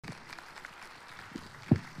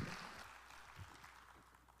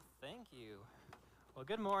Well,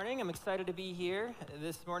 good morning. I'm excited to be here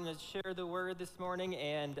this morning to share the word this morning.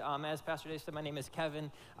 And as Pastor Dave said, my name is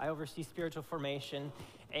Kevin. I oversee spiritual formation.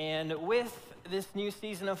 And with this new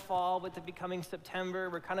season of fall, with it becoming September,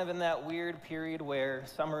 we're kind of in that weird period where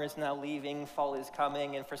summer is now leaving, fall is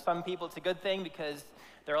coming. And for some people, it's a good thing because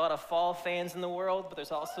there are a lot of fall fans in the world, but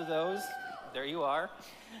there's also those, there you are.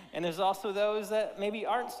 And there's also those that maybe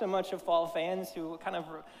aren't so much of fall fans who kind of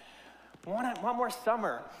want more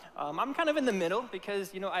summer. I'm kind of in the middle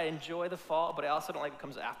because, I enjoy the fall, but I also don't like what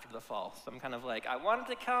comes after the fall. So I'm kind of like, I want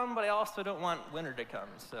it to come, but I also don't want winter to come.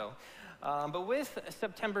 So, but with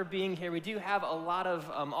September being here, we do have a lot of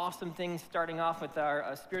awesome things starting off with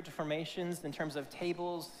our spiritual formations in terms of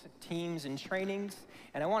tables, teams, and trainings.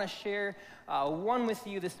 And I want to share one with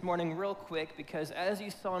you this morning real quick because as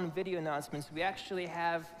you saw in video announcements, we actually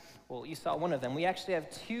have, well, you saw one of them. We actually have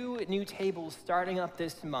 2 new tables starting up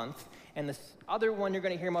this month. And this other one you're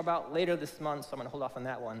going to hear more about later this month, so I'm going to hold off on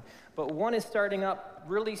that one. But one is starting up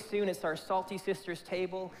really soon. It's our Salty Sisters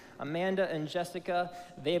table. Amanda and Jessica,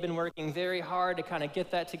 they've been working very hard to kind of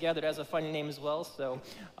get that together. It has a funny name as well, so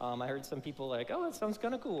I heard some people like, oh, that sounds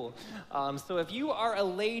kind of cool. So if you are a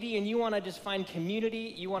lady and you want to just find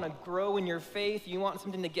community, you want to grow in your faith, you want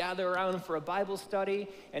something to gather around for a Bible study,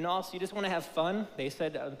 and also you just want to have fun, they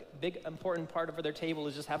said a big important part of their table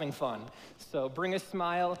is just having fun. So bring a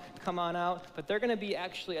smile, come on out. But they're going to be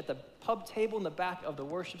actually at the pub table in the back of the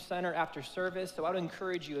worship center after service. So I would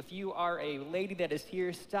encourage you, if you are a lady that is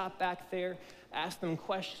here, stop back there, ask them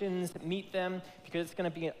questions, meet them, because it's going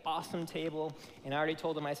to be an awesome table. And I already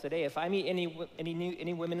told them, I said, hey, if I meet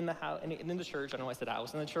any women in the house, in the church, I don't know why I said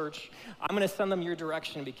house, in the church, I'm going to send them your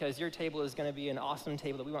direction because your table is going to be an awesome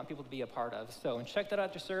table that we want people to be a part of. So check that out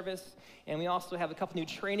after service. And we also have a couple new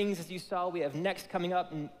trainings, as you saw. We have Next coming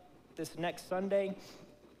up this next Sunday.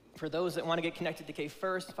 For those that want to get connected to K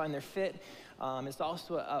First, find their fit. It's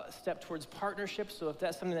also a step towards partnership, so if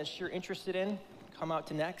that's something that you're interested in, come out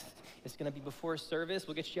to Next. It's going to be before service.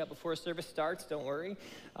 We'll get you out before service starts, don't worry.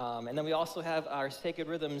 And then we also have our Sacred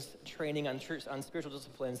Rhythms training on spiritual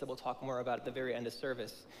disciplines that we'll talk more about at the very end of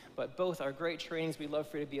service. But both are great trainings we'd love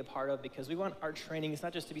for you to be a part of because we want our trainings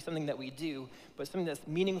not just to be something that we do, but something that's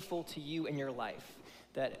meaningful to you in your life,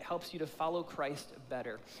 that helps you to follow Christ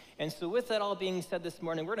better. And so with that all being said this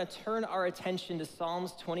morning, we're going to turn our attention to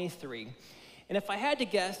Psalms 23. And if I had to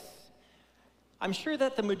guess, I'm sure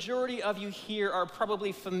that the majority of you here are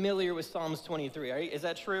probably familiar with Psalms 23, right? Is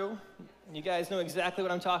that true? You guys know exactly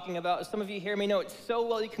what I'm talking about. Some of you here may know it so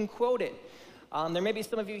well you can quote it. There may be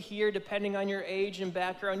some of you here, depending on your age and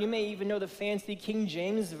background, you may even know the fancy King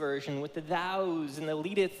James Version with the thous and the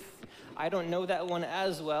leadeth. I don't know that one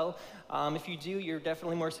as well. If you do, you're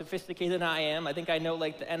definitely more sophisticated than I am. I think I know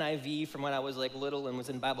like the NIV from when I was like little and was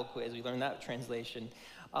in Bible quiz. We learned that translation.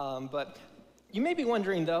 But you may be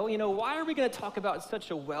wondering though, why are we going to talk about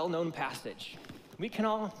such a well-known passage? We can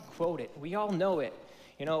all quote it. We all know it.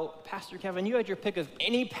 Pastor Kevin, you had your pick of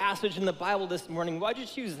any passage in the Bible this morning. Why'd you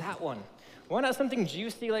choose that one? Why not something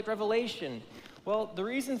juicy like Revelation? Well, the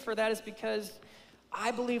reason for that is because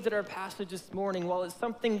I believe that our passage this morning, while it's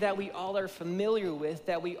something that we all are familiar with,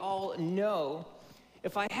 that we all know,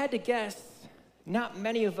 if I had to guess, not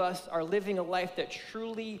many of us are living a life that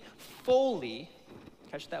truly, fully,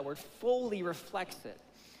 catch that word, fully reflects it.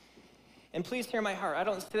 And please hear my heart. I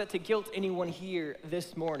don't say that to guilt anyone here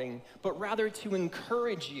this morning, but rather to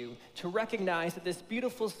encourage you to recognize that this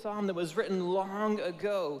beautiful psalm that was written long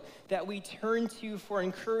ago that we turn to for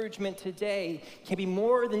encouragement today can be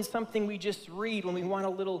more than something we just read when we want a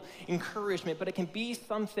little encouragement, but it can be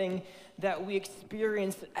something that we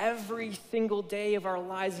experience every single day of our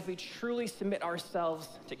lives if we truly submit ourselves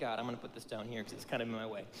to God. I'm going to put this down here because it's kind of in my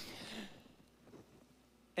way.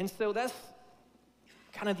 And so that's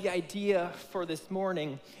kind of the idea for this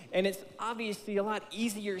morning. And it's obviously a lot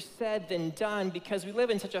easier said than done because we live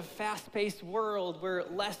in such a fast-paced world where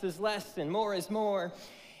less is less and more is more.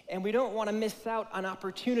 And we don't want to miss out on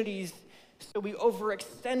opportunities, so we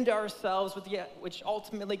overextend ourselves, which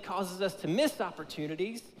ultimately causes us to miss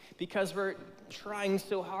opportunities because we're trying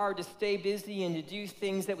so hard to stay busy and to do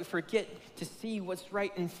things that we forget to see what's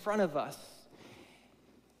right in front of us.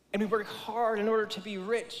 And we work hard in order to be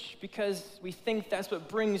rich because we think that's what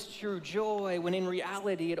brings true joy, when in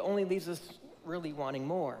reality, it only leaves us really wanting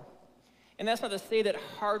more. And that's not to say that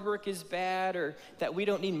hard work is bad or that we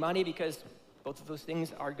don't need money, because both of those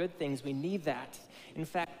things are good things. We need that. In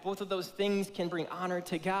fact, both of those things can bring honor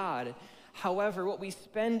to God. However, what we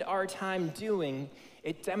spend our time doing,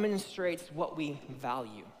 it demonstrates what we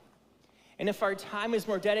value. And if our time is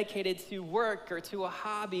more dedicated to work or to a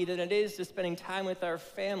hobby than it is to spending time with our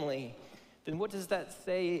family, then what does that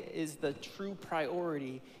say is the true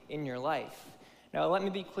priority in your life? Now, let me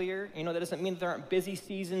be clear, that doesn't mean there aren't busy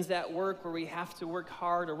seasons at work where we have to work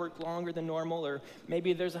hard or work longer than normal, or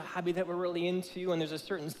maybe there's a hobby that we're really into and there's a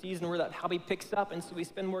certain season where that hobby picks up and so we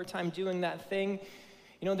spend more time doing that thing.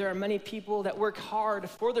 There are many people that work hard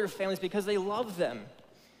for their families because they love them.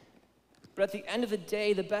 But at the end of the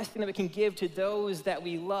day, the best thing that we can give to those that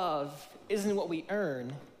we love isn't what we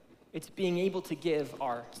earn. It's being able to give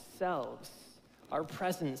ourselves, our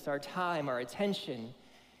presence, our time, our attention.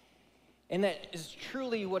 And that is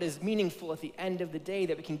truly what is meaningful at the end of the day,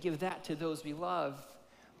 that we can give that to those we love.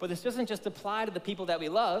 But this doesn't just apply to the people that we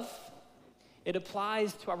love. It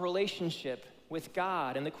applies to our relationship with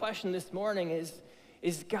God. And the question this morning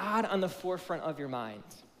is God on the forefront of your mind?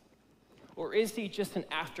 Or is he just an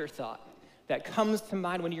afterthought that comes to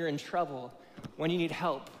mind when you're in trouble, when you need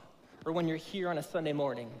help, or when you're here on a Sunday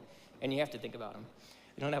morning and you have to think about him?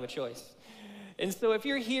 You don't have a choice. And so if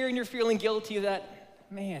you're here and you're feeling guilty that,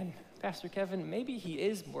 man, Pastor Kevin, maybe he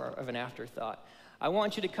is more of an afterthought, I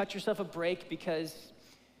want you to cut yourself a break, because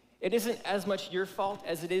it isn't as much your fault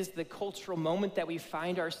as it is the cultural moment that we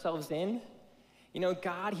find ourselves in.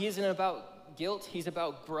 God, he isn't about guilt, he's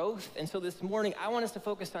about growth. And so this morning, I want us to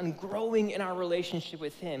focus on growing in our relationship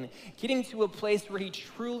with him, getting to a place where he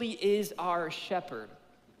truly is our shepherd.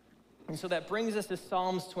 And so that brings us to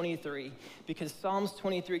Psalms 23, because Psalms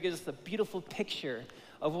 23 gives us a beautiful picture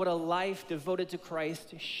of what a life devoted to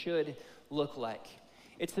Christ should look like.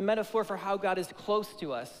 It's a metaphor for how God is close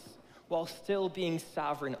to us while still being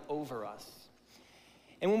sovereign over us.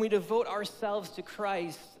 And when we devote ourselves to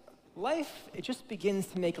Christ, life, it just begins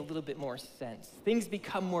to make a little bit more sense. Things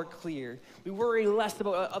become more clear. We worry less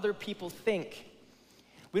about what other people think.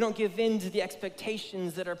 We don't give in to the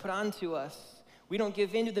expectations that are put onto us. We don't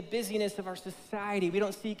give in to the busyness of our society. We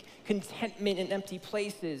don't seek contentment in empty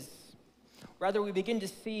places. Rather, we begin to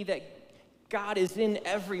see that God is in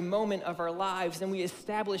every moment of our lives, and we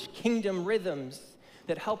establish kingdom rhythms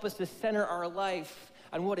that help us to center our life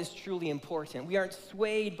on what is truly important. We aren't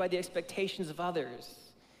swayed by the expectations of others,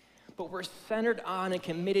 but we're centered on and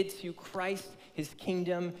committed to Christ, his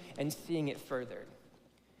kingdom, and seeing it further.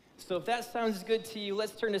 So if that sounds good to you,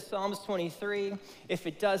 let's turn to Psalms 23. If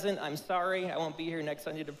it doesn't, I'm sorry. I won't be here next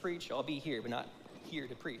Sunday to preach. I'll be here, but not here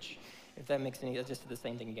to preach. If that makes any, that's just the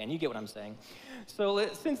same thing again. You get what I'm saying. So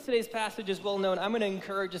since today's passage is well known, I'm going to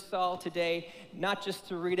encourage us all today not just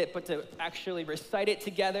to read it, but to actually recite it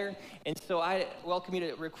together. And so I welcome you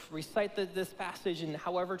to recite this passage in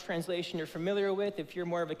however translation you're familiar with. If you're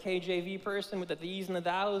more of a KJV person with the these and the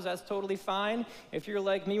thous, that's totally fine. If you're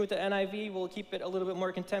like me with the NIV, we'll keep it a little bit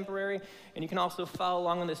more contemporary. And you can also follow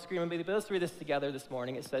along on the screen. But let's read this together this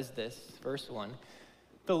morning. It says this, verse 1.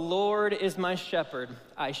 The Lord is my shepherd,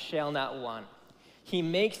 I shall not want. He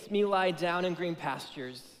makes me lie down in green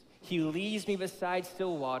pastures. He leads me beside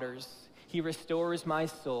still waters. He restores my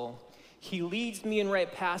soul. He leads me in right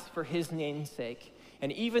paths for his name's sake.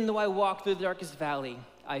 And even though I walk through the darkest valley,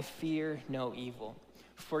 I fear no evil.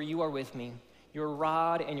 For you are with me. Your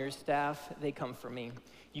rod and your staff, they comfort me.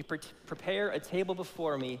 You prepare a table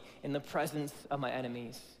before me in the presence of my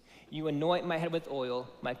enemies. You anoint my head with oil,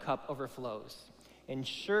 my cup overflows. And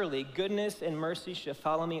surely goodness and mercy shall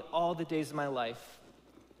follow me all the days of my life,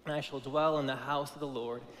 and I shall dwell in the house of the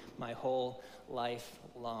Lord my whole life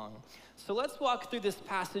long. So let's walk through this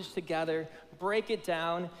passage together, break it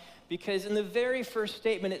down, because in the very first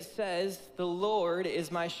statement it says, the Lord is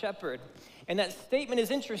my shepherd. And that statement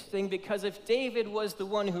is interesting because if David was the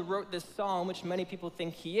one who wrote this psalm, which many people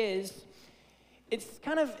think he is, it's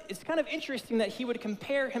kind of interesting that he would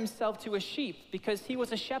compare himself to a sheep because he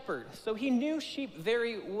was a shepherd. So he knew sheep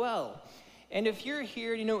very well. And if you're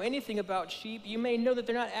here and you know anything about sheep, you may know that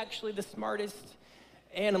they're not actually the smartest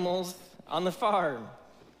animals on the farm.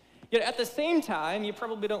 Yet at the same time, you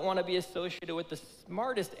probably don't want to be associated with the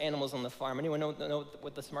smartest animals on the farm. Anyone know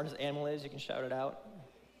what the smartest animal is? You can shout it out.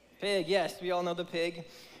 Pig, yes, we all know the pig.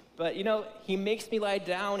 But he makes me lie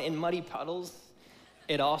down in muddy puddles.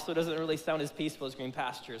 It also doesn't really sound as peaceful as green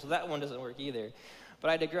pastures, so that one doesn't work either. But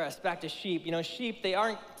I digress. Back to sheep. Sheep, they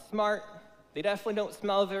aren't smart. They definitely don't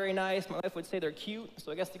smell very nice. My wife would say they're cute,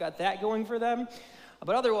 so I guess they got that going for them.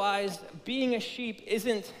 But otherwise, being a sheep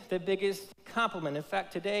isn't the biggest compliment. In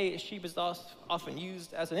fact, today, a sheep is often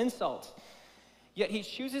used as an insult. Yet he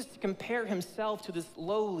chooses to compare himself to this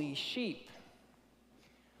lowly sheep.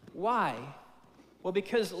 Why? Well,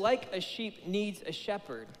 because like a sheep needs a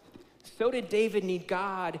shepherd, so did David need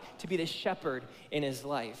God to be the shepherd in his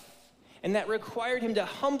life. And that required him to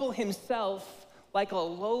humble himself like a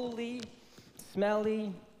lowly,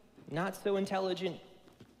 smelly, not so intelligent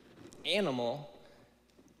animal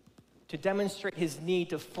to demonstrate his need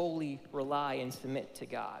to fully rely and submit to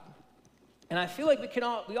God. And I feel like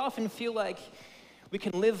we often feel like we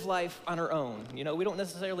can live life on our own. You know, we don't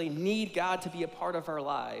necessarily need God to be a part of our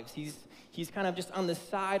lives. He's kind of just on the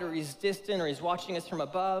side, or he's distant, or he's watching us from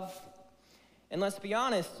above. And let's be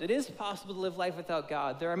honest, it is possible to live life without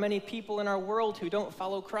God. There are many people in our world who don't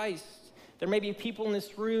follow Christ. There may be people in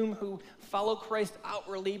this room who follow Christ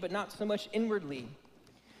outwardly, but not so much inwardly.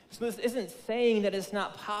 So this isn't saying that it's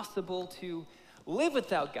not possible to live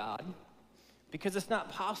without God, because it's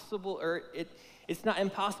not possible, or it's not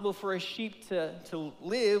impossible for a sheep to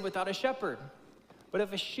live without a shepherd. But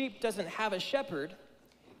if a sheep doesn't have a shepherd,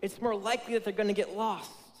 it's more likely that they're going to get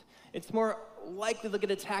lost. It's more likely they'll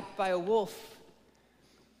get attacked by a wolf.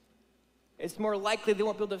 It's more likely they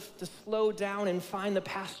won't be able to slow down and find the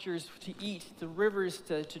pastures to eat, the rivers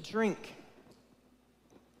to drink.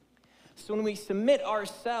 So when we submit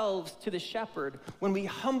ourselves to the shepherd, when we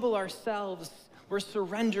humble ourselves, we're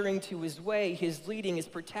surrendering to his way, his leading, his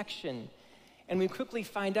protection. And we quickly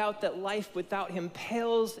find out that life without him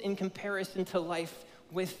pales in comparison to life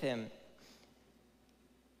with him.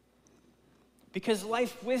 Because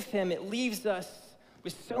life with him, it leaves us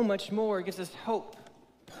with so much more. It gives us hope,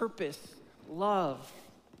 purpose, love.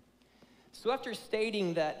 So after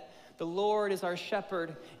stating that the Lord is our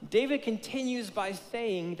shepherd, David continues by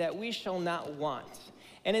saying that we shall not want.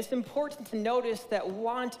 And it's important to notice that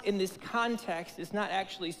want in this context is not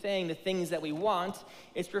actually saying the things that we want,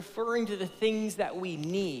 it's referring to the things that we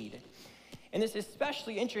need. And this is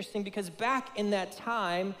especially interesting because back in that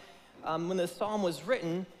time, when the psalm was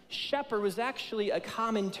written, shepherd was actually a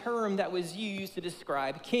common term that was used to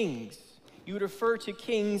describe kings. You would refer to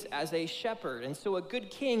kings as a shepherd. And so a good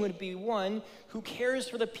king would be one who cares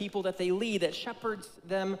for the people that they lead, that shepherds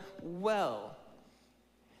them well,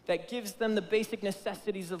 that gives them the basic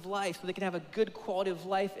necessities of life so they can have a good quality of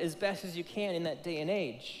life as best as you can in that day and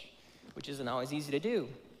age, which isn't always easy to do.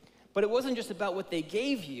 But it wasn't just about what they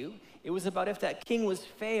gave you. It was about if that king was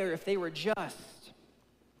fair, if they were just.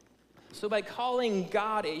 So by calling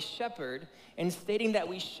God a shepherd and stating that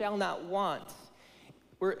we shall not want,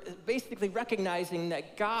 we're basically recognizing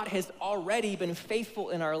that God has already been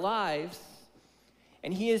faithful in our lives,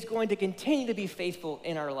 and he is going to continue to be faithful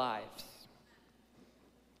in our lives.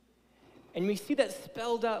 And we see that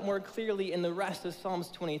spelled out more clearly in the rest of Psalms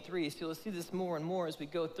 23, so you'll see this more and more as we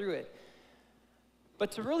go through it.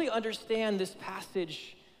 But to really understand this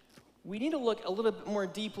passage, we need to look a little bit more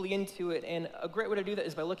deeply into it, and a great way to do that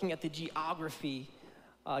is by looking at the geography,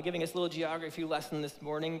 giving us a little geography lesson this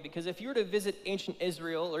morning, because if you were to visit ancient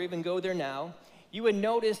Israel, or even go there now, you would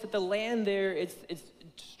notice that the land there, it's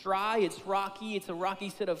dry, it's rocky, it's a rocky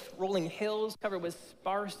set of rolling hills covered with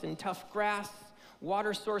sparse and tough grass.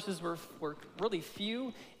 Water sources were really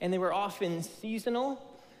few, and they were often seasonal.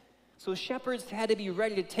 So shepherds had to be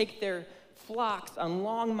ready to take their flocks on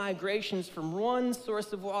long migrations from one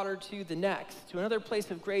source of water to the next, to another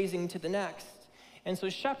place of grazing to the next. And so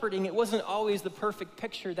shepherding, it wasn't always the perfect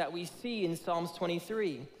picture that we see in Psalms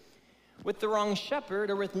 23. With the wrong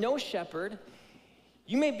shepherd, or with no shepherd,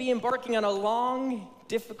 you may be embarking on a long,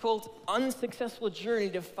 difficult, unsuccessful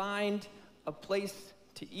journey to find a place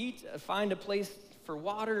to eat, to find a place for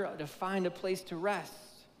water, to find a place to rest.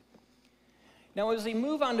 Now, as we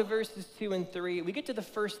move on to verses 2 and 3, we get to the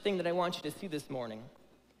first thing that I want you to see this morning.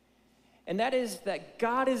 And that is that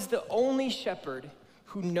God is the only shepherd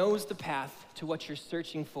who knows the path to what you're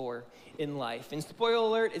searching for in life. And spoiler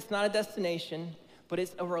alert, it's not a destination, but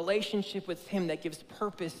it's a relationship with him that gives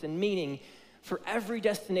purpose and meaning for every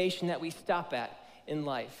destination that we stop at in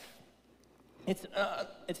life. It's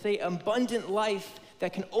an abundant life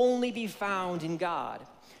that can only be found in God.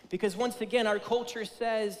 Because once again, our culture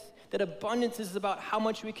says that abundance is about how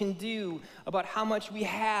much we can do, about how much we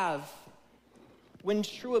have, when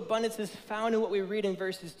true abundance is found in what we read in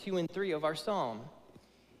verses 2 and 3 of our psalm.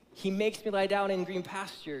 He makes me lie down in green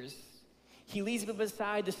pastures. He leads me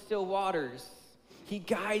beside the still waters. He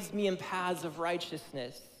guides me in paths of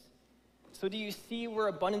righteousness. So do you see where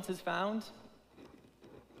abundance is found?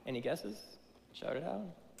 Any guesses? Shout it out.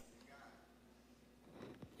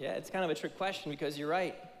 Yeah, it's kind of a trick question because you're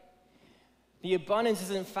right. The abundance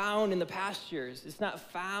isn't found in the pastures. It's not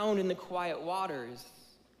found in the quiet waters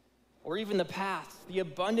or even the paths. The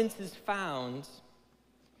abundance is found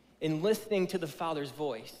in listening to the Father's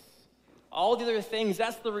voice. All the other things,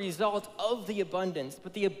 that's the result of the abundance.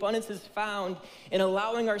 But the abundance is found in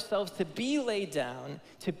allowing ourselves to be laid down,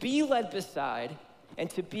 to be led beside, and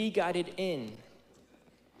to be guided in.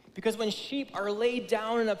 Because when sheep are laid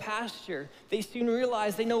down in a pasture, they soon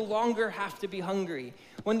realize they no longer have to be hungry.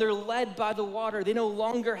 When they're led by the water, they no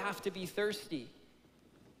longer have to be thirsty.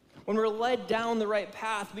 When we're led down the right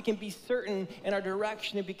path, we can be certain in our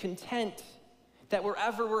direction and be content that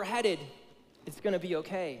wherever we're headed, it's going to be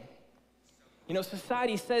okay. You know,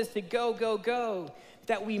 society says to go, go, go,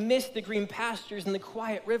 that we miss the green pastures and the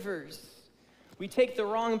quiet rivers. We take the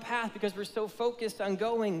wrong path because we're so focused on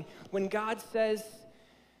going when God says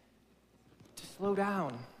to slow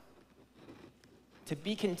down, to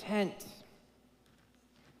be content.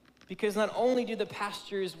 Because not only do the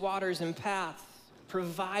pastures, waters, and paths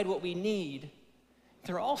provide what we need,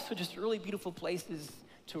 they're also just really beautiful places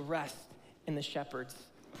to rest in the shepherd's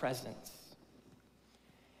presence.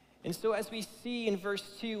 And so as we see in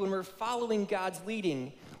verse 2, when we're following God's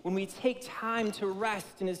leading, when we take time to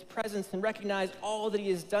rest in his presence and recognize all that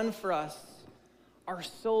he has done for us, our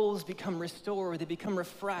souls become restored, they become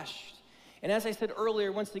refreshed. And as I said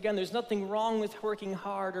earlier, once again, there's nothing wrong with working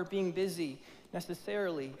hard or being busy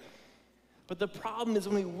necessarily. But the problem is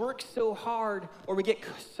when we work so hard or we get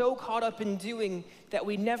so caught up in doing that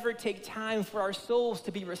we never take time for our souls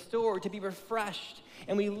to be restored, to be refreshed.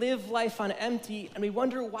 And we live life on empty and we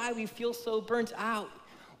wonder why we feel so burnt out,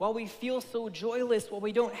 why we feel so joyless, why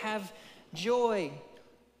we don't have joy.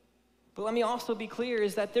 But let me also be clear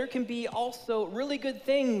is that there can be also really good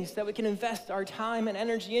things that we can invest our time and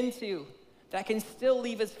energy into that can still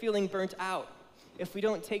leave us feeling burnt out if we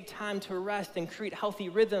don't take time to rest and create healthy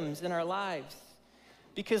rhythms in our lives.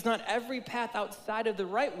 Because not every path outside of the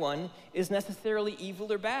right one is necessarily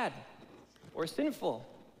evil or bad or sinful.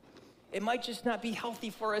 It might just not be healthy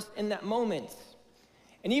for us in that moment.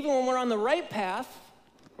 And even when we're on the right path,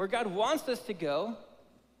 where God wants us to go,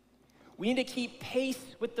 we need to keep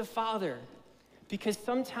pace with the Father, because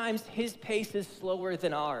sometimes his pace is slower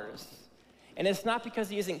than ours. And it's not because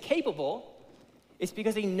he isn't capable, it's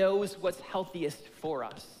because he knows what's healthiest for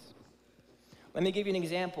us. Let me give you an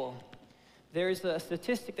example. There's a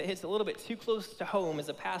statistic that hits a little bit too close to home as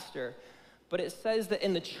a pastor, but it says that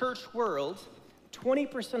in the church world,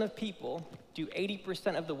 20% of people do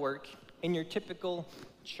 80% of the work in your typical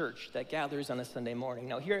church that gathers on a Sunday morning.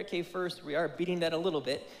 Now here at K First, we are beating that a little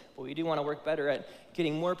bit, but we do want to work better at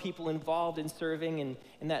getting more people involved in serving, and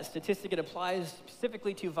in that statistic, it applies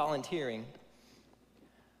specifically to volunteering.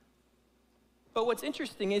 But what's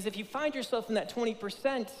interesting is if you find yourself in that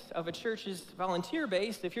 20% of a church's volunteer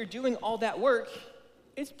base, if you're doing all that work,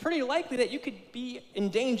 it's pretty likely that you could be in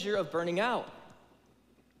danger of burning out.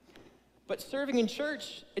 But serving in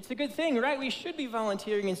church, it's a good thing, right? We should be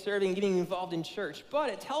volunteering and serving and getting involved in church. But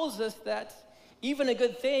it tells us that even a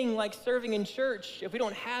good thing like serving in church, if we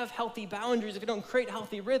don't have healthy boundaries, if we don't create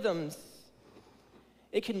healthy rhythms,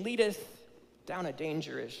 it can lead us down a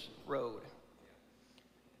dangerous road.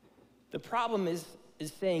 The problem is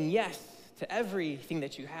saying yes to everything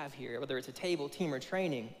that you have here, whether it's a table, team, or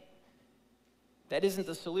training. That isn't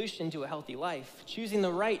the solution to a healthy life. Choosing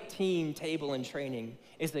the right team, table, and training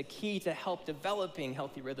is the key to help developing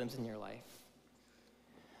healthy rhythms in your life.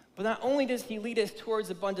 But not only does he lead us towards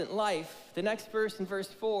abundant life, the next verse in verse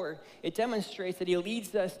 4, it demonstrates that he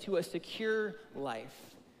leads us to a secure life.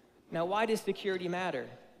 Now, why does security matter?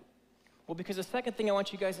 Well, because the second thing I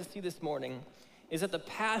want you guys to see this morning is that the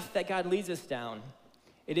path that God leads us down,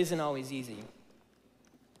 it isn't always easy.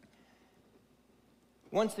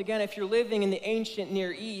 Once again, if you're living in the ancient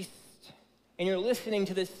Near East and you're listening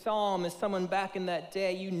to this psalm as someone back in that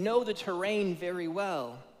day, you know the terrain very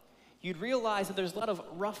well. You'd realize that there's a lot of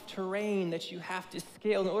rough terrain that you have to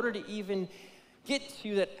scale in order to even get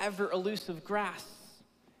to that ever elusive grass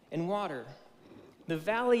and water. The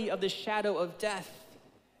valley of the shadow of death,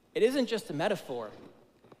 it isn't just a metaphor.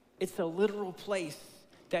 It's a literal place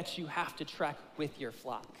that you have to trek with your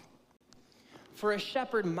flock. For a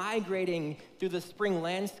shepherd migrating through the spring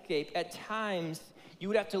landscape, at times you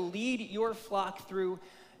would have to lead your flock through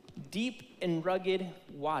deep and rugged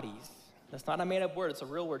wadis. That's not a made-up word, it's a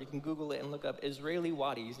real word. You can Google it and look up Israeli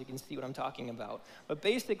wadis. You can see what I'm talking about. But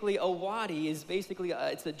basically, a wadi is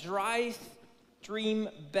it's a dry stream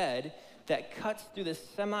bed that cuts through the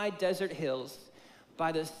semi-desert hills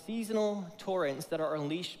by the seasonal torrents that are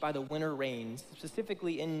unleashed by the winter rains,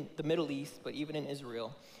 specifically in the Middle East, but even in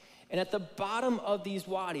Israel. And at the bottom of these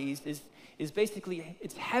wadis is basically,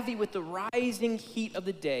 it's heavy with the rising heat of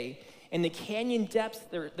the day, and the canyon depths,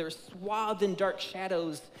 they're swathed in dark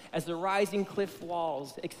shadows as the rising cliff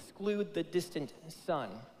walls exclude the distant sun.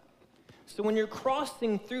 So when you're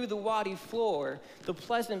crossing through the wadi floor, the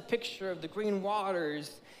pleasant picture of the green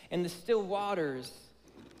waters and the still waters,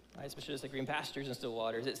 especially the green pastures and still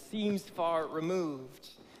waters, it seems far removed.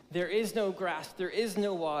 There is no grass, there is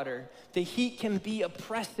no water. The heat can be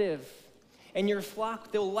oppressive, and your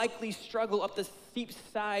flock, they'll likely struggle up the steep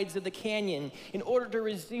sides of the canyon in order to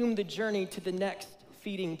resume the journey to the next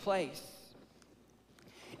feeding place.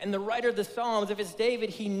 And the writer of the Psalms, if it's David,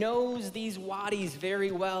 he knows these wadis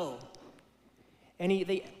very well. And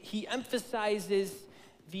he emphasizes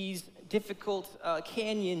these difficult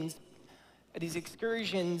canyons, these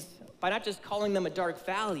excursions, by not just calling them a dark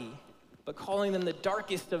valley, but calling them the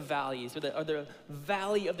darkest of valleys, or the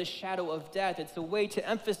valley of the shadow of death. It's a way to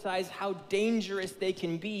emphasize how dangerous they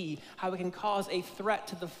can be, how it can cause a threat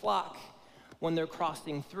to the flock when they're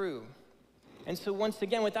crossing through. And so once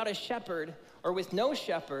again, without a shepherd, or with no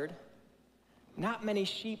shepherd, not many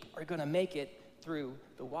sheep are going to make it through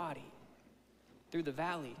the wadi, through the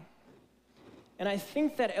valley. And I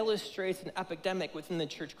think that illustrates an epidemic within the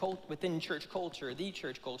church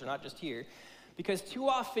culture, not just here, because too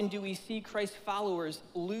often do we see Christ followers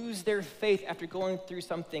lose their faith after going through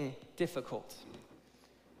something difficult.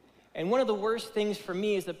 And one of the worst things for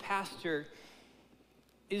me as a pastor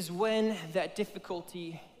is when that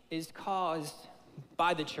difficulty is caused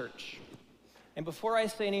by the church. And before I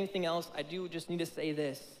say anything else, I do just need to say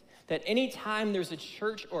this, that anytime there's a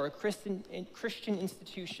church or a Christian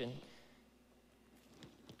institution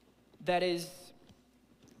that is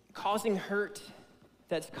causing hurt,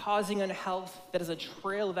 that's causing unhealth, that has a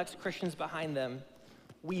trail of ex-Christians behind them,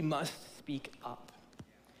 we must speak up.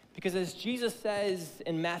 Because as Jesus says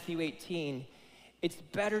in Matthew 18, it's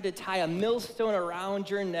better to tie a millstone around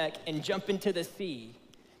your neck and jump into the sea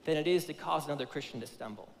than it is to cause another Christian to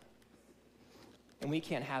stumble. And we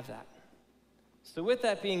can't have that. So with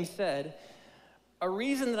that being said, a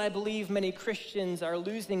reason that I believe many Christians are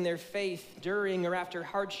losing their faith during or after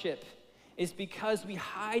hardship is because we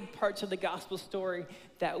hide parts of the gospel story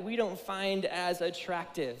that we don't find as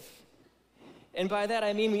attractive. And by that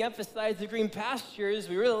I mean we emphasize the green pastures,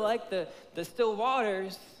 we really like the still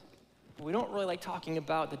waters, but we don't really like talking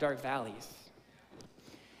about the dark valleys.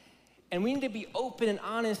 And we need to be open and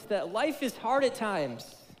honest that life is hard at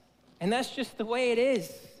times. And that's just the way it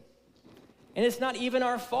is. And it's not even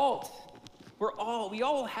our fault. We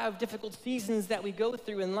all have difficult seasons that we go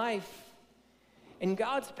through in life. And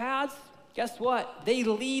God's paths, guess what? They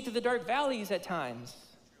lead to the dark valleys at times,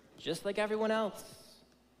 just like everyone else.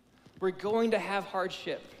 We're going to have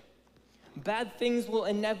hardship. Bad things will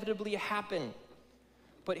inevitably happen.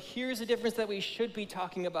 But here's the difference that we should be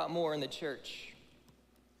talking about more in the church,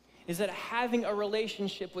 is that having a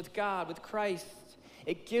relationship with God, with Christ,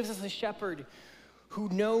 it gives us a shepherd who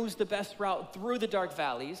knows the best route through the dark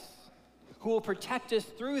valleys, who will protect us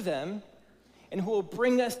through them, and who will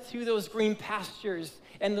bring us to those green pastures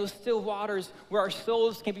and those still waters where our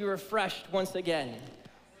souls can be refreshed once again.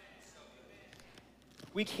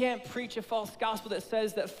 We can't preach a false gospel that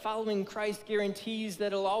says that following Christ guarantees that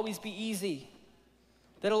it'll always be easy,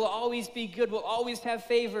 that it'll always be good, we'll always have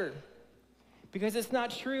favor, because it's not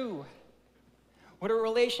true. What a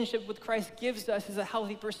relationship with Christ gives us is a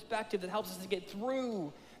healthy perspective that helps us to get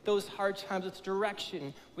through those hard times with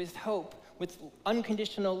direction, with hope, with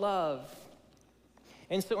unconditional love.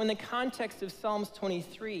 And so in the context of Psalms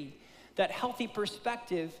 23, that healthy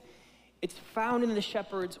perspective, it's found in the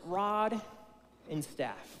shepherd's rod and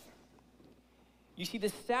staff. You see, the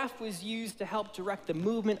staff was used to help direct the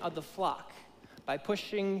movement of the flock by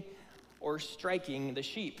pushing or striking the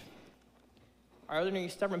sheep. Are there any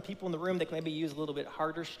stubborn people in the room that can maybe use a little bit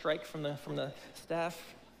harder strike from the staff?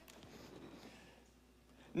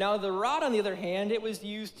 Now, the rod, on the other hand, it was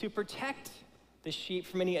used to protect the sheep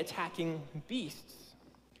from any attacking beasts.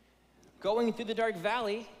 Going through the dark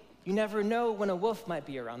valley, you never know when a wolf might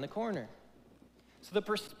be around the corner. So the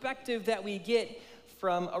perspective that we get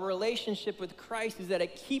from a relationship with Christ is that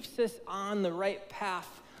it keeps us on the right path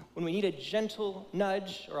when we need a gentle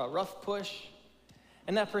nudge or a rough push.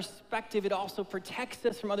 And that perspective, it also protects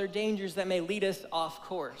us from other dangers that may lead us off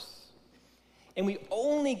course. And we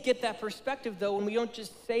only get that perspective, though, when we don't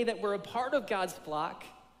just say that we're a part of God's flock,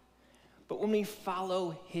 but when we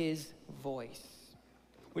follow his voice,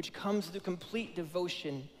 which comes through complete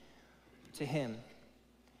devotion to him.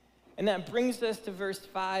 And that brings us to verse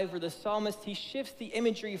 5, where the psalmist, he shifts the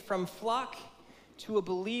imagery from flock to a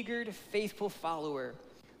beleaguered, faithful follower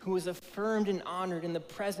who is affirmed and honored in the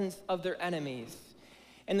presence of their enemies.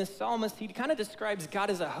 And the psalmist, he kind of describes God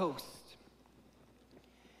as a host.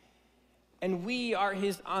 And we are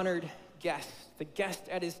his honored guest, the guest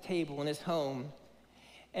at his table in his home.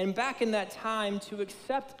 And back in that time, to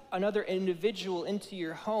accept another individual into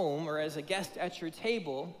your home or as a guest at your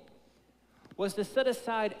table was to set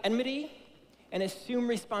aside enmity and assume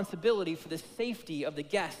responsibility for the safety of the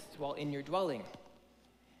guests while in your dwelling.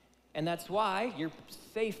 And that's why you're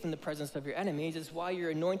safe in the presence of your enemies. It's why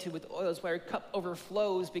you're anointed with oil. It's why your cup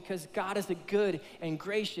overflows, because God is a good and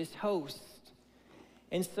gracious host.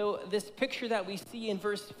 And so this picture that we see in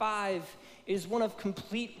verse 5 is one of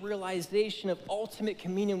complete realization of ultimate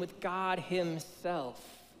communion with God himself.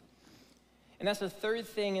 And that's the third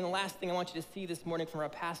thing and the last thing I want you to see this morning from our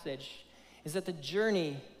passage, is that the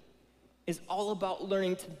journey is all about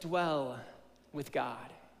learning to dwell with God.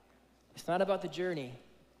 It's not about the journey.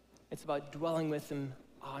 It's about dwelling with him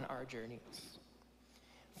on our journeys.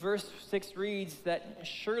 Verse 6 reads that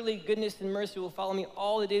surely goodness and mercy will follow me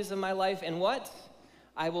all the days of my life, and what?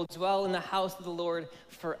 I will dwell in the house of the Lord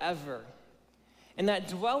forever. And that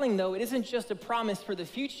dwelling, though, it isn't just a promise for the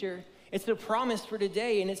future, it's a promise for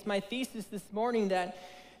today. And it's my thesis this morning that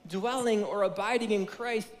dwelling or abiding in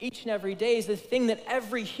Christ each and every day is the thing that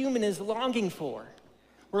every human is longing for.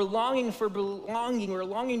 We're longing for belonging. We're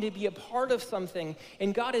longing to be a part of something.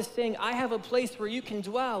 And God is saying, I have a place where you can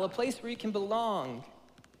dwell, a place where you can belong.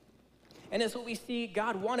 And that's what we see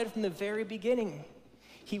God wanted from the very beginning.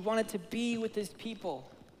 He wanted to be with his people.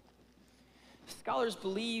 Scholars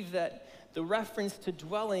believe that the reference to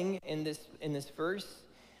dwelling in this verse,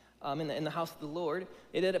 in the house of the Lord,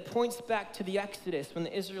 it points back to the Exodus when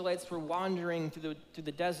the Israelites were wandering through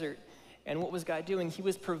the desert. And what was God doing? He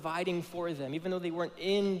was providing for them. Even though they weren't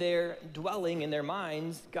in their dwelling in their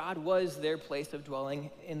minds, God was their place of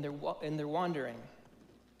dwelling in their wandering.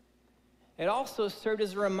 It also served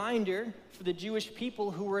as a reminder for the Jewish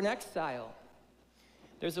people who were in exile.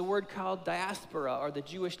 There's a word called diaspora, or the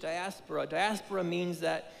Jewish diaspora. Diaspora means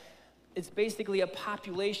that it's basically a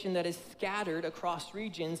population that is scattered across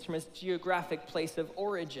regions from its geographic place of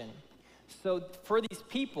origin. So for these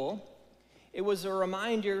people, it was a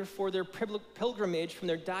reminder for their pilgrimage from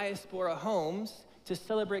their diaspora homes to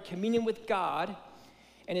celebrate communion with God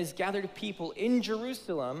and his gathered people in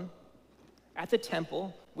Jerusalem at the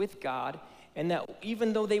temple with God, and that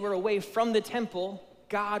even though they were away from the temple,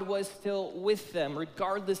 God was still with them,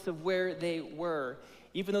 regardless of where they were.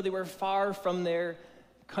 Even though they were far from their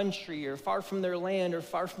country or far from their land or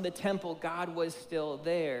far from the temple, God was still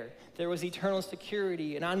there. There was eternal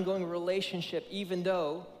security, an ongoing relationship, even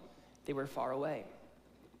though they were far away.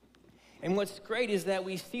 And what's great is that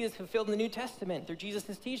we see this fulfilled in the New Testament through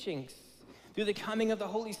Jesus' teachings, through the coming of the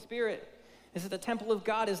Holy Spirit, is that the temple of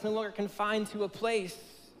God is no longer confined to a place,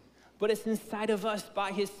 but it's inside of us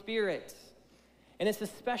by his Spirit. And it's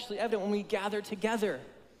especially evident when we gather together.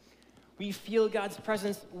 We feel God's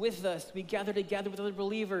presence with us. We gather together with other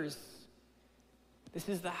believers. This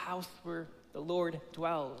is the house where the Lord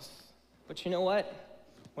dwells. But you know what?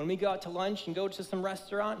 When we go out to lunch and go to some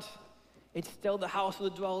restaurant, it's still the house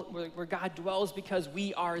where God dwells because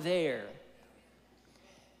we are there.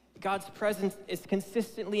 God's presence is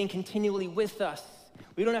consistently and continually with us.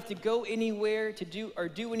 We don't have to go anywhere to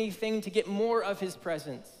do anything to get more of his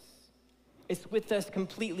presence. It's with us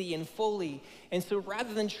completely and fully. And so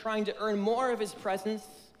rather than trying to earn more of his presence,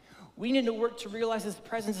 we need to work to realize his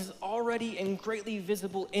presence is already and greatly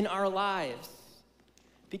visible in our lives.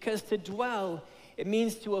 Because to dwell, it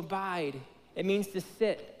means to abide. It means to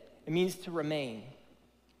sit. It means to remain.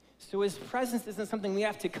 So his presence isn't something we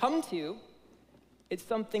have to come to. It's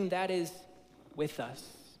something that is with us.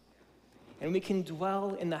 And we can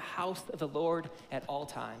dwell in the house of the Lord at all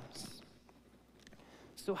times.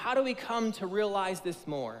 So how do we come to realize this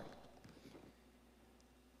more?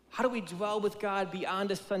 How do we dwell with God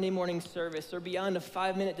beyond a Sunday morning service or beyond a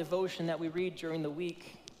 5-minute devotion that we read during the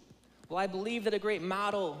week? Well, I believe that a great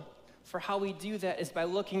model for how we do that is by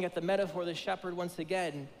looking at the metaphor of the shepherd once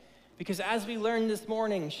again. Because as we learned this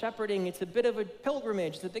morning, shepherding, it's a bit of a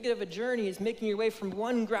pilgrimage, it's a bit of a journey. It's making your way from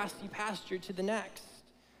one grassy pasture to the next.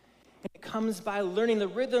 And it comes by learning the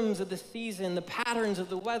rhythms of the season, the patterns of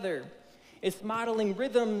the weather. It's modeling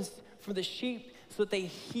rhythms for the sheep so that they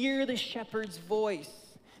hear the shepherd's voice.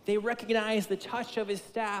 They recognize the touch of his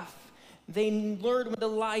staff. They learn when to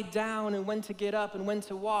lie down and when to get up and when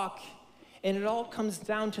to walk. And it all comes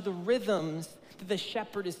down to the rhythms that the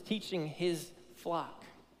shepherd is teaching his flock.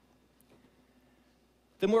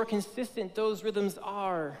 The more consistent those rhythms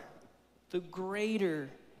are, the greater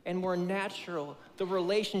and more natural the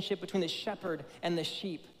relationship between the shepherd and the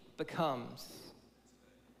sheep becomes.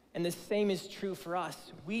 And the same is true for us.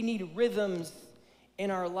 We need rhythms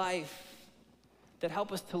in our life that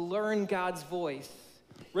help us to learn God's voice.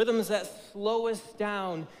 Rhythms that slow us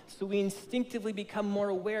down so we instinctively become more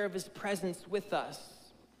aware of his presence with us.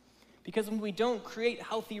 Because when we don't create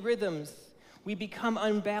healthy rhythms, we become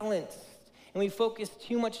unbalanced and we focus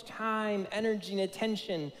too much time, energy, and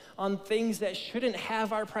attention on things that shouldn't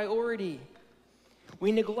have our priority.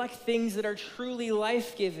 We neglect things that are truly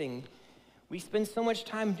life-giving. We spend so much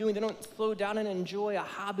time doing, they don't slow down and enjoy a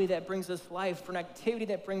hobby that brings us life, or an activity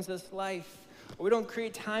that brings us life, or we don't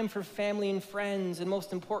create time for family and friends, and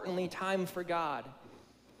most importantly, time for God.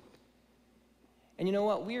 And you know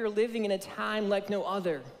what? We are living in a time like no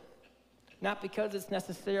other. Not because it's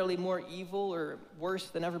necessarily more evil or worse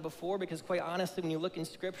than ever before, because quite honestly, when you look in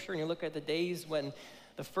Scripture and you look at the days when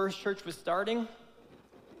the first church was starting,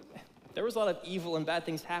 there was a lot of evil and bad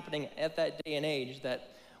things happening at that day and age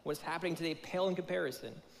that what's happening today pale in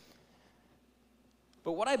comparison.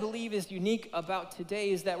 But what I believe is unique about today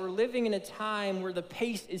is that we're living in a time where the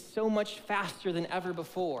pace is so much faster than ever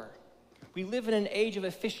before. We live in an age of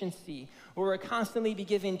efficiency where we're constantly be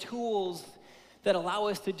given tools that allow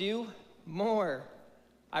us to do more.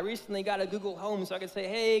 I recently got a Google Home so I could say,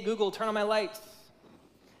 hey, Google, turn on my lights.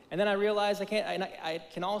 And then I realized I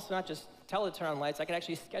can also not just tell it to turn on lights, I can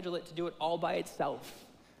actually schedule it to do it all by itself.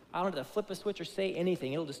 I don't have to flip a switch or say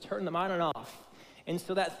anything. It'll just turn them on and off. And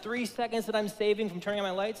so that 3 seconds that I'm saving from turning on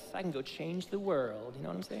my lights, I can go change the world. You know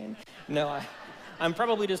what I'm saying? No, I'm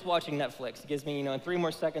probably just watching Netflix. It gives me, 3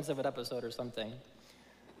 more seconds of an episode or something.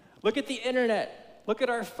 Look at the internet. Look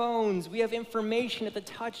at our phones. We have information at the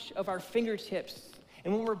touch of our fingertips.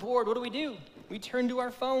 And when we're bored, what do? We turn to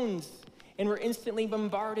our phones, and we're instantly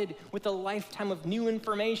bombarded with a lifetime of new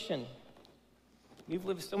information. We've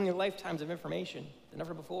lived so many lifetimes of information than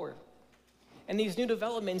ever before. And these new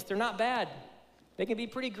developments, they're not bad. They can be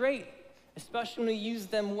pretty great, especially when we use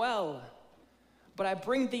them well. But I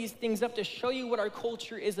bring these things up to show you what our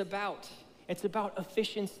culture is about. It's about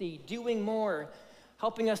efficiency, doing more,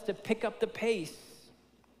 helping us to pick up the pace.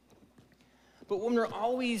 But when we're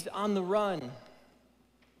always on the run,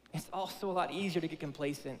 it's also a lot easier to get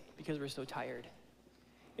complacent because we're so tired.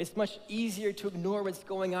 It's much easier to ignore what's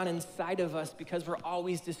going on inside of us because we're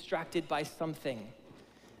always distracted by something.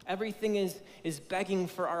 Everything is begging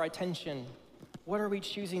for our attention. What are we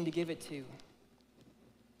choosing to give it to?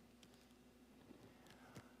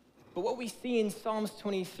 But what we see in Psalms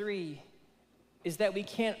 23 is that we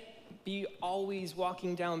can't be always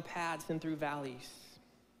walking down paths and through valleys.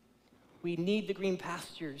 We need the green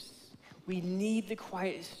pastures. We need the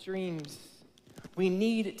quiet streams. We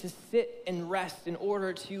need to sit and rest in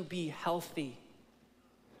order to be healthy.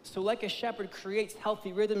 So like a shepherd creates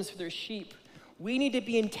healthy rhythms for their sheep, we need to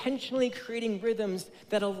be intentionally creating rhythms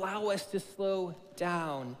that allow us to slow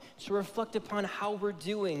down, to reflect upon how we're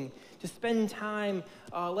doing, to spend time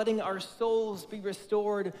letting our souls be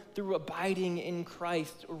restored through abiding in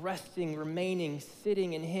Christ, resting, remaining,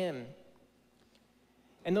 sitting in Him.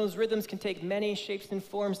 And those rhythms can take many shapes and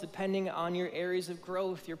forms depending on your areas of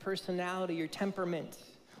growth, your personality, your temperament.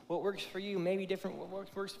 What works for you may be different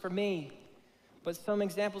what works for me. But some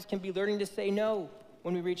examples can be learning to say no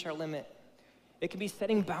when we reach our limit. It can be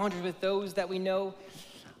setting boundaries with those that we know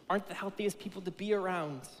aren't the healthiest people to be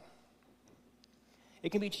around.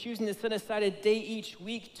 It can be choosing to set aside a day each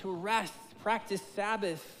week to rest, practice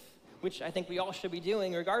Sabbath, which I think we all should be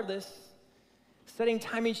doing regardless. Setting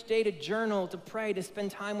time each day to journal, to pray, to spend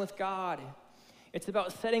time with God. It's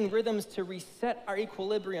about setting rhythms to reset our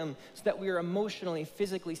equilibrium so that we are emotionally,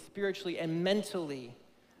 physically, spiritually, and mentally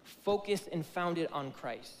focused and founded on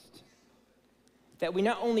Christ. That we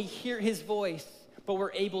not only hear His voice, but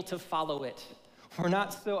we're able to follow it. We're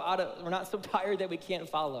not so tired that we can't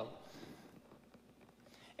follow.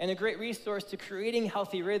 And a great resource to creating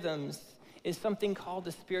healthy rhythms is something called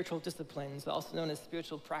the spiritual disciplines, also known as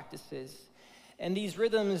spiritual practices. And these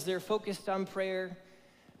rhythms, they're focused on prayer,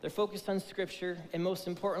 they're focused on Scripture, and most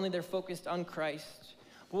importantly, they're focused on Christ.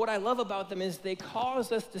 But what I love about them is they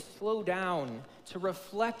cause us to slow down, to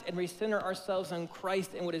reflect and recenter ourselves on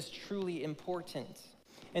Christ and what is truly important.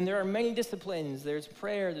 And there are many disciplines. There's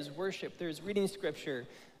prayer, there's worship, there's reading Scripture,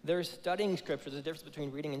 there's studying Scripture. There's a difference between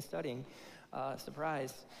reading and studying.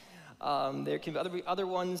 Surprise. There can be other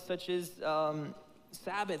ones such as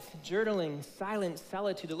Sabbath, journaling, silence,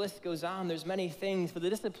 solitude. The list goes on. There's many things. But the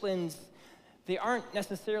disciplines, they aren't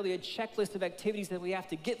necessarily a checklist of activities that we have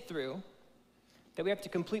to get through, that we have to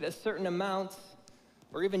complete a certain amount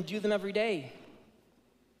or even do them every day.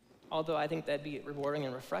 Although I think that'd be rewarding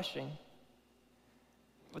and refreshing.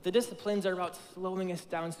 But the disciplines are about slowing us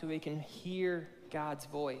down so we can hear God's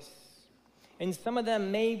voice. And some of them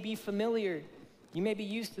may be familiar. You may be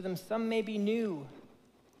used to them. Some may be new.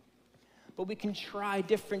 But we can try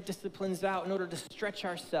different disciplines out in order to stretch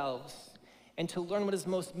ourselves and to learn what is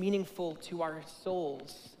most meaningful to our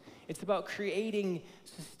souls. It's about creating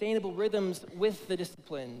sustainable rhythms with the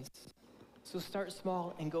disciplines. So start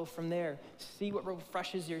small and go from there. See what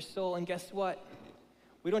refreshes your soul. And guess what?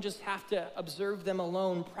 We don't just have to observe them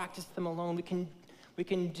alone, practice them alone. We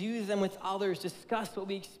can do them with others, discuss what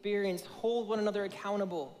we experience, hold one another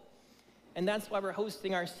accountable. And that's why we're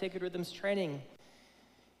hosting our Sacred Rhythms training.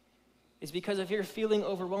 is because if you're feeling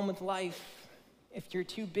overwhelmed with life, if you're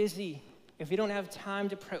too busy, if you don't have time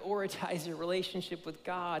to prioritize your relationship with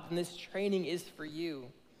God, then this training is for you.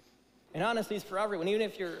 And honestly, it's for everyone. Even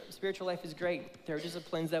if your spiritual life is great, there are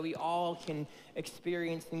disciplines that we all can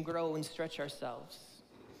experience and grow and stretch ourselves.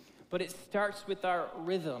 But it starts with our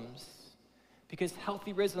rhythms, because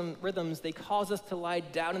healthy rhythms, they cause us to lie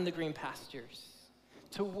down in the green pastures,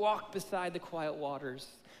 to walk beside the quiet waters,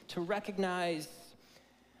 to recognize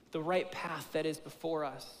the right path that is before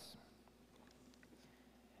us.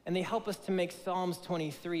 And they help us to make Psalms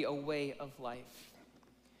 23 a way of life.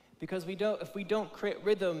 Because if we don't create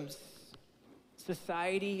rhythms,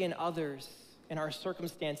 society and others and our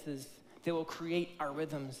circumstances, they will create our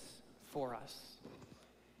rhythms for us.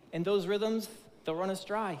 And those rhythms, they'll run us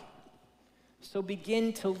dry. So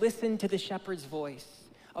begin to listen to the shepherd's voice.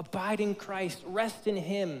 Abide in Christ, rest in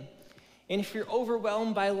him. And if you're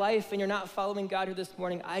overwhelmed by life and you're not following God here this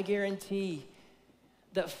morning, I guarantee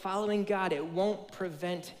that following God, it won't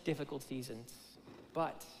prevent difficult seasons,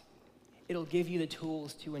 but it'll give you the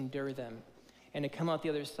tools to endure them and to come out the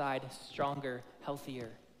other side stronger, healthier,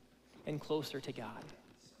 and closer to God.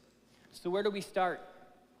 So where do we start?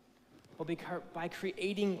 Well, by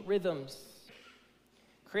creating rhythms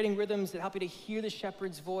that help you to hear the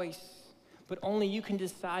shepherd's voice, but only you can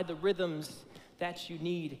decide the rhythms that you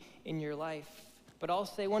need in your life. But I'll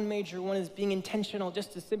say one major one is being intentional,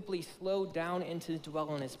 just to simply slow down and to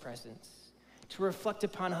dwell in his presence, to reflect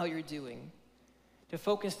upon how you're doing, to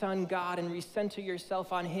focus on God and recenter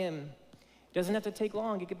yourself on him. It doesn't have to take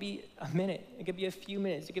long. It could be a minute. It could be a few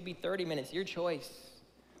minutes. It could be 30 minutes, your choice.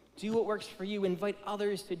 Do what works for you. Invite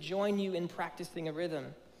others to join you in practicing a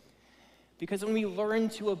rhythm. Because when we learn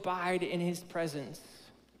to abide in his presence,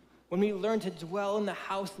 when we learn to dwell in the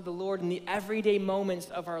house of the Lord in the everyday moments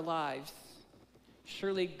of our lives,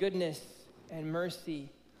 surely goodness and mercy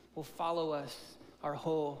will follow us our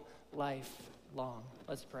whole life long.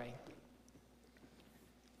 Let's pray.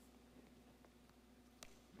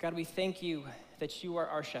 God, we thank you that you are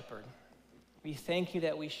our shepherd. We thank you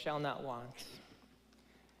that we shall not want.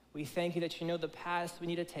 We thank you that you know the paths we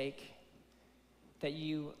need to take, that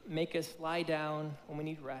you make us lie down when we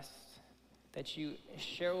need rest, that you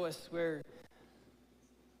show us where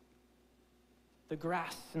the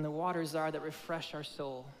grass and the waters are that refresh our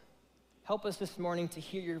soul. Help us this morning to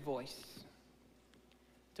hear your voice,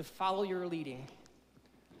 to follow your leading.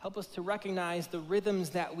 Help us to recognize the rhythms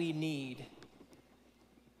that we need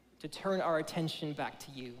to turn our attention back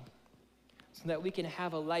to you, so that we can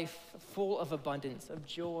have a life full of abundance, of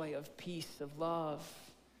joy, of peace, of love,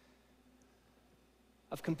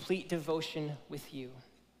 of complete devotion with you.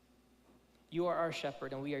 You are our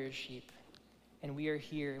shepherd and we are your sheep. And we are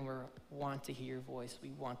here and we want to hear your voice.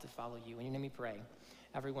 We want to follow you. In your name we pray.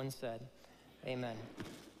 Everyone said, amen.